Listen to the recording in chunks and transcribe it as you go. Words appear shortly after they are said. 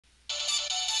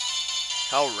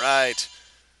Alright.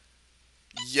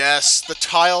 Yes, the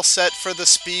tile set for the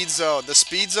speed zone. The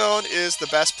speed zone is the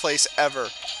best place ever.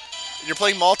 You're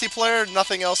playing multiplayer,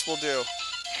 nothing else will do.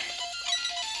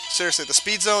 Seriously, the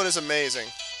speed zone is amazing.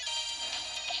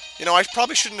 You know, I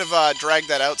probably shouldn't have dragged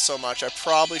that out so much. I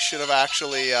probably should have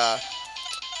actually,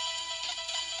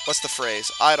 what's the phrase?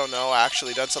 I don't know,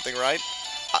 actually done something right.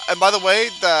 And by the way,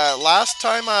 the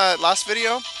last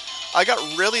video, I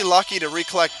got really lucky to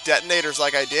recollect detonators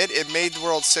like I did. It made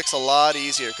World 6 a lot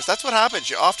easier, because that's what happens.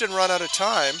 You often run out of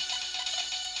time.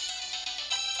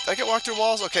 Did I get walked through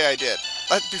walls? Okay, I did.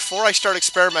 Before I start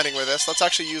experimenting with this, let's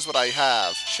actually use what I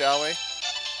have, shall we?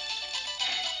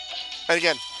 And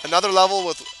again, another level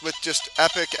with just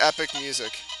epic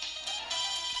music.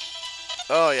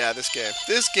 Oh yeah, this game.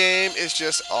 This game is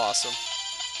just awesome.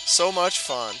 So much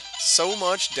fun. So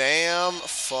much damn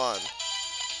fun.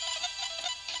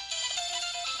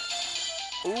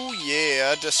 Ooh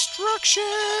yeah, destruction!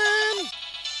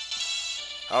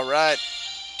 Alright.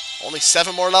 Only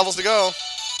 7 more levels to go.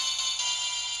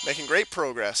 Making great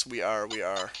progress. We are.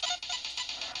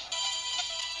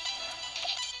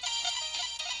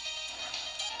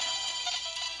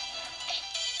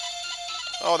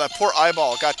 Oh, that poor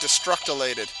eyeball got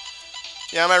destructilated.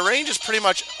 Yeah, my range is pretty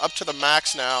much up to the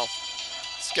max now.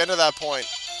 Let's get to that point.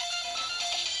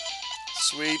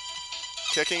 Sweet.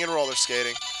 Kicking and roller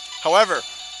skating. However,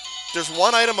 there's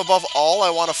one item above all I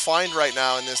want to find right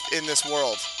now in this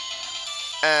world.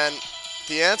 And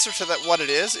the answer to that, what it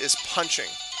is punching.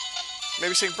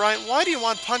 Maybe saying, Brian, why do you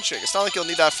want punching? It's not like you'll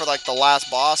need that for like the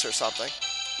last boss or something.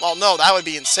 Well, no, that would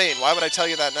be insane. Why would I tell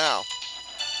you that now?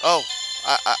 Oh,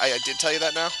 I did tell you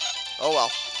that now? Oh well.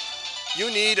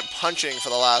 You need punching for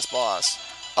the last boss.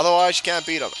 Otherwise, you can't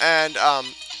beat him. And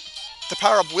the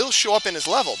power-up will show up in his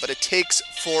level, but it takes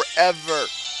forever.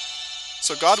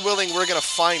 So God willing, we're going to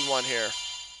find one here.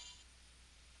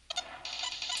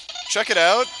 Check it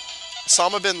out.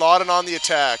 Osama bin Laden on the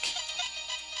attack.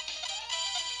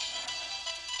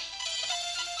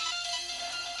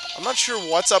 I'm not sure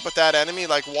what's up with that enemy,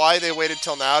 like why they waited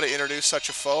till now to introduce such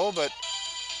a foe, but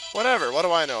whatever, what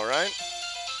do I know, right?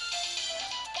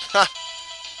 Ha!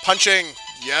 Punching!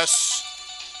 Yes!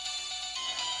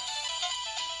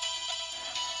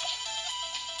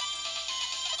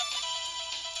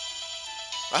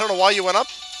 I don't know why you went up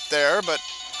there, but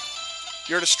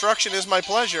your destruction is my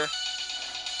pleasure.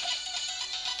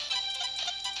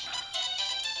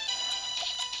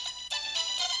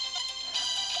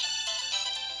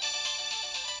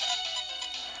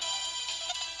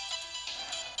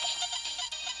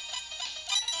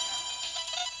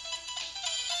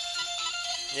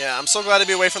 Yeah, I'm so glad to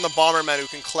be away from the Bomberman who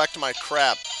can collect my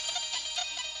crap.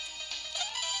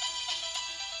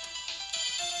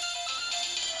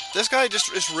 This guy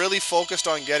just is really focused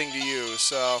on getting to you,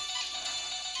 so...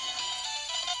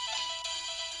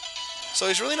 So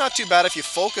he's really not too bad if you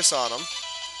focus on him.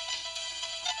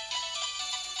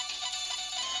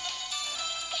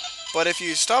 But if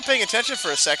you stop paying attention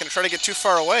for a second and try to get too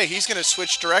far away, he's going to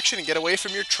switch direction and get away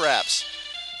from your traps.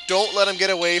 Don't let him get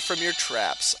away from your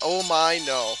traps. Oh my,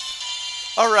 no.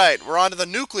 Alright, we're on to the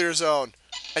nuclear zone.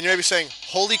 And you may be saying,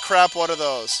 holy crap, what are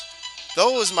those?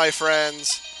 Those, my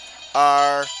friends,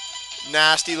 are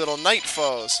nasty little night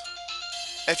foes.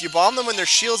 If you bomb them when their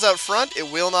shield's out front,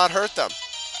 it will not hurt them.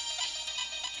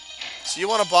 So you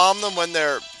want to bomb them when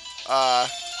their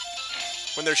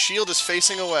shield is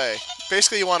facing away.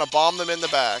 Basically, you want to bomb them in the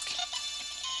back.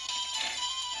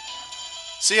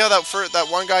 See how that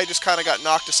one guy just kind of got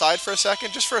knocked aside for a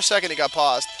second? Just for a second he got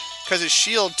paused, because his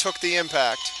shield took the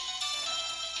impact.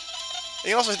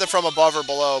 You can also hit them from above or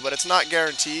below, but it's not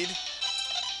guaranteed.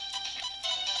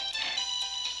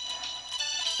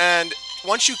 And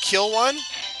once you kill one,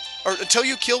 or until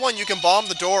you kill one, you can bomb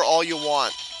the door all you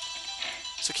want.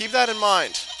 So keep that in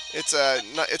mind. It's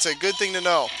a good thing to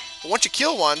know. But once you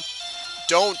kill one,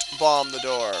 don't bomb the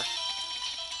door.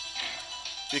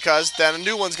 Because then a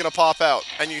new one's going to pop out.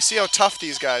 And you see how tough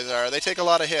these guys are. They take a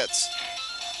lot of hits.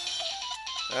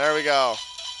 There we go.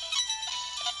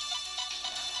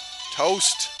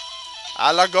 Toast.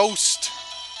 A la ghost.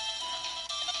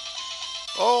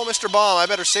 Oh, Mr. Bomb, I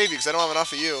better save you because I don't have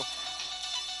enough of you.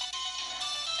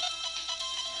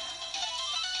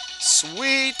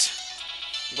 Sweet.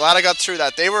 I'm glad I got through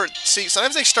that. See,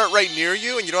 sometimes they start right near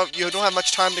you and you don't have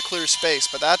much time to clear space,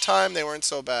 but that time they weren't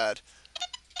so bad.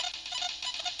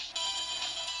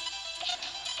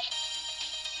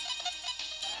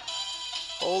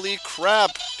 Holy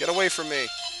crap! Get away from me.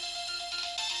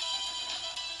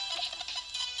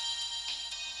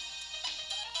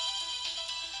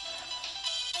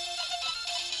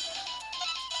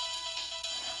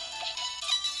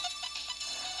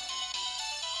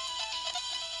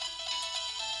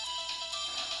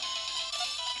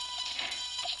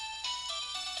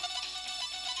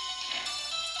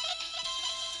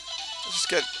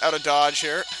 get out of dodge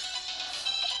here.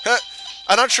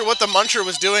 I'm not sure what the muncher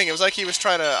was doing. It was like he was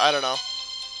trying to, I don't know,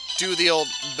 do the old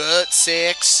butt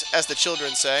sex, as the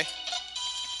children say.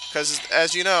 Because,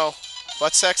 as you know,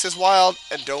 butt sex is wild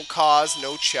and don't cause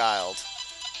no child.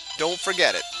 Don't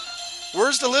forget it.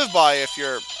 Words to live by if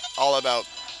you're all about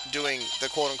doing the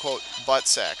quote-unquote butt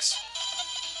sex.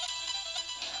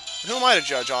 Who am I to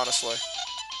judge, honestly?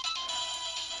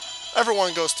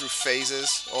 Everyone goes through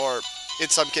phases, or in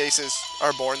some cases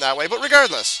are born that way, but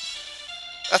regardless,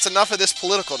 that's enough of this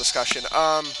political discussion.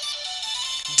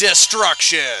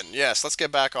 Destruction! Yes, let's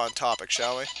get back on topic,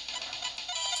 shall we?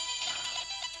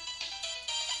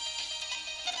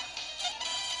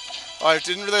 Oh, I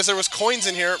didn't realize there was coins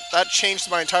in here. That changed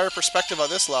my entire perspective on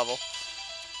this level.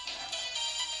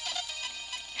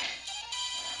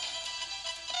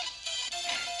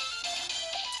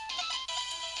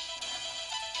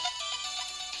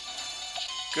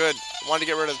 Good. Wanted to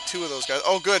get rid of 2 of those guys.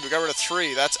 Oh, good. We got rid of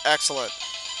 3. That's excellent.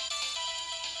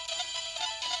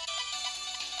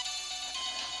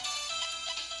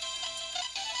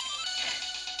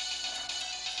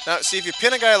 Now, see, if you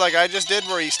pin a guy like I just did,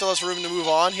 where he still has room to move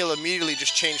on, he'll immediately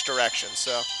just change direction.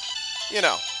 So, you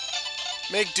know,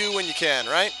 make do when you can,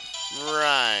 right?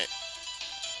 Right.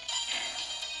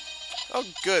 Oh,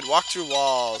 good. Walk through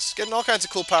walls. Getting all kinds of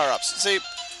cool power-ups. See,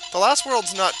 the last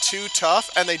world's not too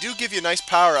tough, and they do give you nice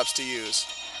power-ups to use.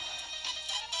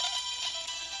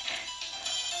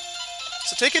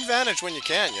 So take advantage when you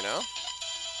can, you know?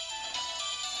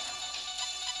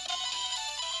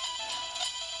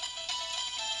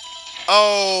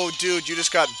 Oh, dude, you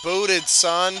just got booted,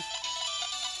 son.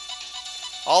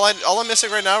 All I'm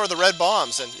missing right now are the red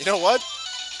bombs, and you know what?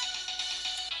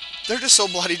 They're just so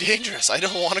bloody dangerous. I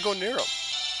don't want to go near them.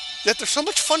 Yet they're so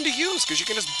much fun to use, because you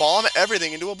can just bomb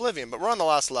everything into oblivion. But we're on the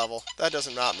last level. That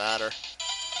does not matter.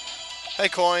 Hey,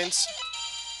 coins.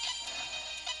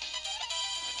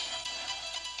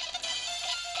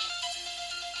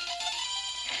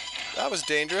 That was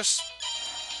dangerous.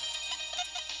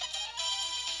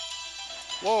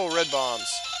 Whoa, red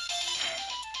bombs.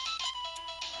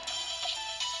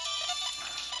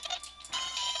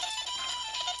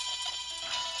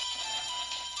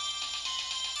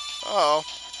 Uh-oh.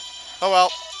 Oh,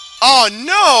 well. Oh,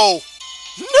 no!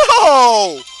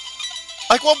 No!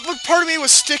 Like, what part of me was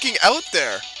sticking out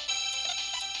there?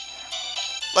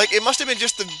 Like, it must have been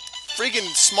just the freaking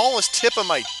smallest tip of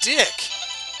my dick.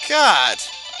 God.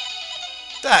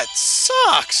 That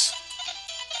sucks.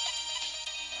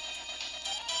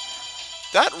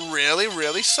 That really,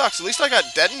 really sucks. At least I got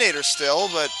detonator still,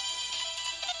 but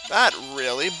that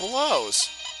really blows.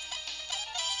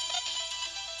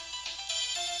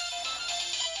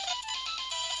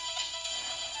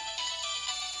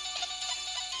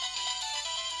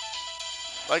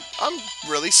 Like, I'm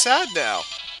really sad now.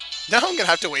 Now I'm gonna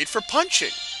have to wait for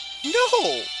punching.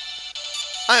 No!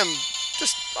 I am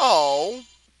just, oh,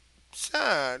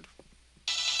 sad.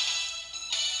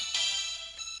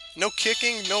 No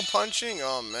kicking, no punching.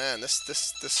 Oh man, this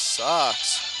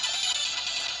sucks.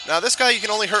 Now this guy you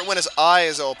can only hurt when his eye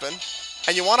is open,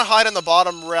 and you want to hide on the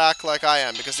bottom rack like I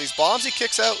am, because these bombs he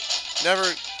kicks out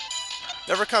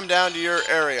never come down to your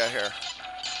area here.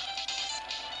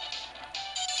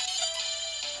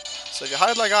 So if you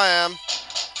hide like I am,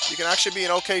 you can actually be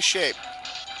in okay shape.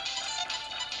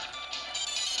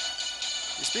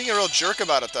 He's being a real jerk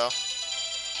about it though.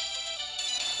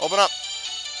 Open up.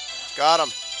 Got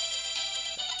him.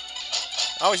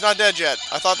 Oh, he's not dead yet.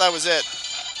 I thought that was it.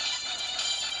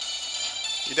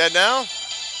 You dead now?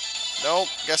 Nope,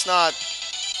 guess not.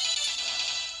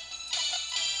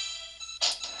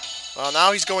 Well,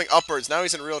 now he's going upwards. Now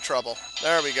he's in real trouble.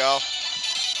 There we go.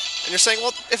 And you're saying, well,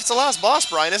 if it's the last boss,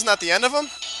 Brian, isn't that the end of him?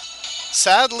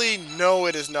 Sadly, no,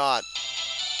 it is not.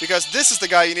 Because this is the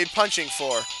guy you need punching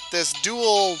for. This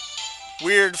dual,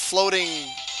 weird, floating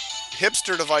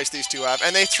hipster device these two have,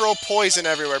 and they throw poison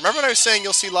everywhere. Remember when I was saying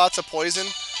you'll see lots of poison?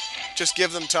 Just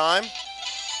give them time?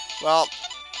 Well,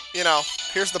 you know,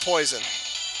 here's the poison.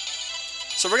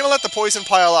 So we're going to let the poison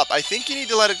pile up. I think you need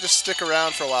to let it just stick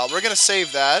around for a while. We're going to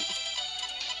save that,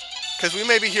 because we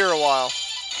may be here a while.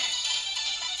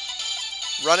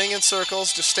 Running in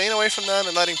circles, just staying away from them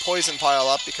and letting poison pile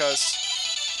up, because...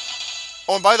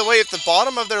 Oh, and by the way, if the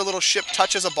bottom of their little ship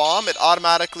touches a bomb, it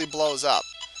automatically blows up.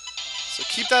 So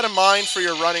keep that in mind for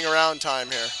your running around time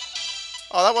here.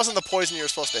 Oh, that wasn't the poison you were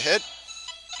supposed to hit.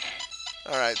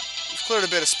 Alright, we've cleared a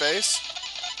bit of space.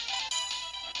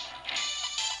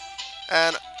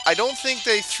 And I don't think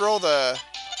they throw the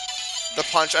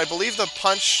punch. I believe the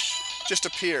punch just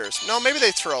appears. No, maybe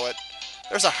they throw it.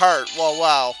 There's a heart. Well,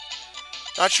 wow.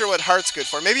 Not sure what heart's good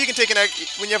for. Maybe you can take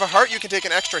when you have a heart, you can take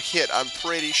an extra hit. I'm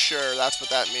pretty sure that's what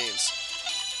that means.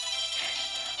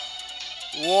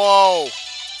 Whoa,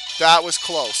 that was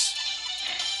close.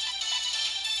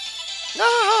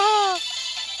 Ah!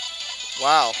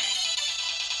 Wow.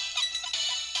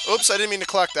 Oops, I didn't mean to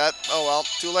collect that. Oh well,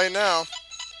 too late now.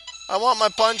 I want my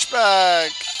punch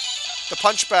back. The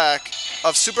punch back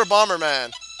of Super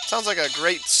Bomberman. Sounds like a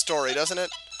great story, doesn't it?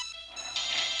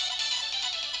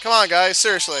 Come on, guys,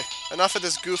 seriously. Enough of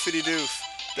this goofity doof.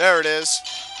 There it is.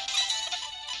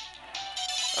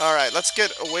 Alright, let's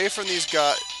get away from these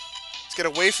guys. Let's get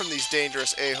away from these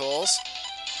dangerous a-holes.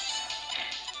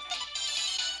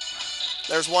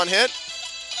 There's one hit.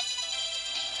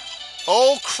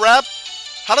 Oh, crap.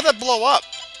 How did that blow up?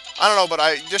 I don't know, but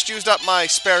I just used up my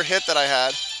spare hit that I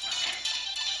had.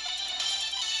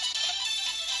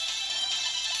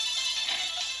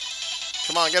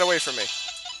 Come on, get away from me.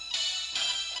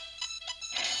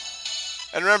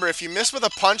 And remember, if you miss with a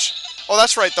punch... Oh,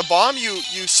 that's right. The bomb you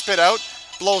spit out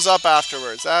blows up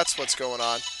afterwards. That's what's going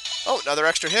on. Oh, another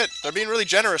extra hit. They're being really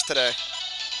generous today.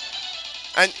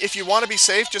 And if you want to be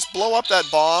safe, just blow up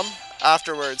that bomb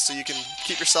afterwards so you can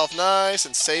keep yourself nice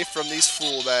and safe from these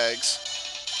fool bags.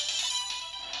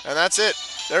 And that's it.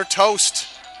 They're toast.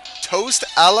 Toast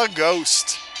a la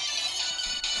ghost.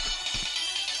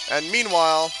 And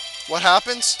meanwhile, what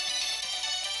happens?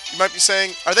 You might be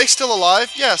saying, are they still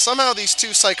alive? Yeah, somehow these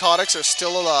two psychotics are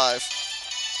still alive.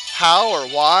 How or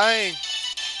why?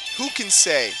 Who can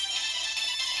say?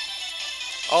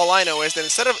 All I know is that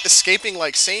instead of escaping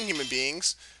like sane human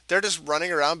beings, they're just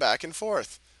running around back and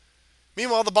forth.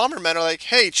 Meanwhile, the Bombermen are like,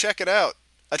 hey, check it out.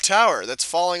 A tower that's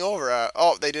falling over.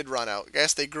 Oh, they did run out. I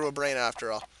guess they grew a brain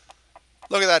after all.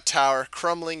 Look at that tower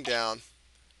crumbling down.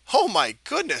 Oh my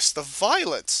goodness, the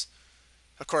violence.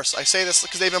 Of course, I say this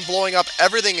because they've been blowing up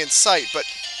everything in sight, but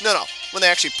no. When they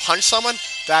actually punch someone,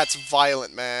 that's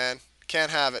violent, man.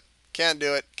 Can't have it. Can't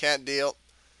do it. Can't deal.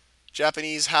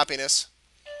 Japanese happiness.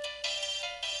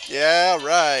 Yeah,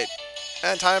 right.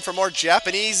 And time for more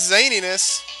Japanese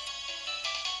zaniness.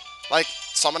 Like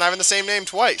someone having the same name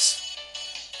twice.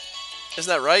 Isn't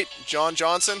that right? John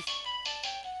Johnson?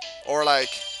 Or like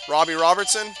Robbie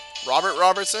Robertson? Robert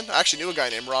Robertson? I actually knew a guy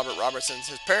named Robert Robertson.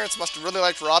 His parents must have really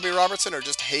liked Robbie Robertson or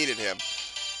just hated him.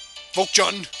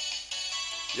 Volkjun!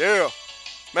 Yeah!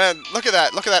 Man, look at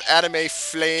that. Look at that anime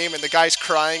flame and the guy's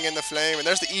crying in the flame. And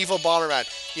there's the evil Bomberman.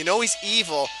 You know he's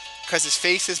evil because his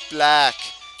face is black.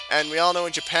 And we all know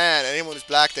in Japan, anyone who's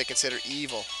black they consider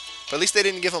evil. But at least they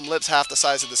didn't give him lips half the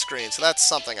size of the screen. So that's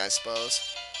something, I suppose.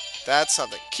 That's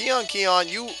something. Keon,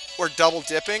 you were double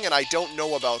dipping and I don't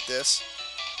know about this.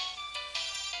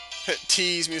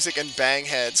 Tease music and bang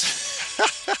heads.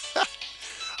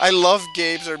 I love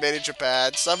games that are made in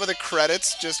Japan. Some of the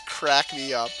credits just crack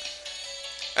me up.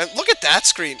 And look at that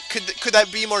screen. Could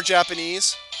that be more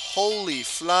Japanese? Holy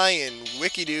flying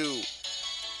wiki-doo.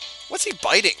 What's he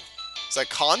biting? Is that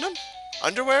condom?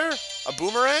 Underwear? A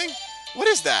boomerang? What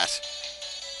is that?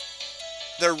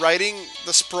 They're riding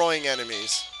the sproing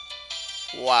enemies.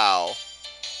 Wow.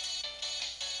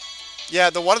 Yeah,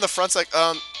 the one in the front's like,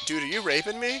 dude, are you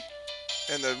raping me?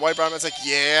 And the white Bomberman's like,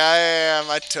 yeah, I am.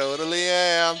 I totally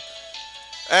am.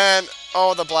 And,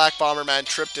 oh, the black Bomberman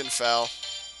tripped and fell.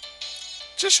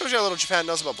 Just shows you how little Japan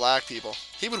knows about black people.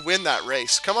 He would win that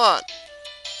race. Come on.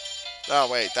 Oh,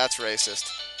 wait, that's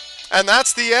racist. And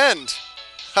that's the end.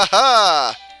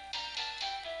 Haha.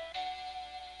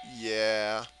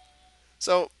 Yeah.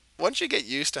 So, once you get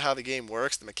used to how the game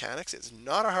works, the mechanics, it's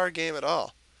not a hard game at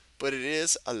all. But it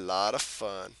is a lot of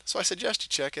fun. So I suggest you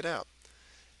check it out.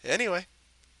 Anyway,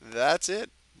 that's it.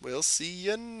 We'll see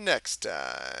you next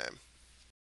time.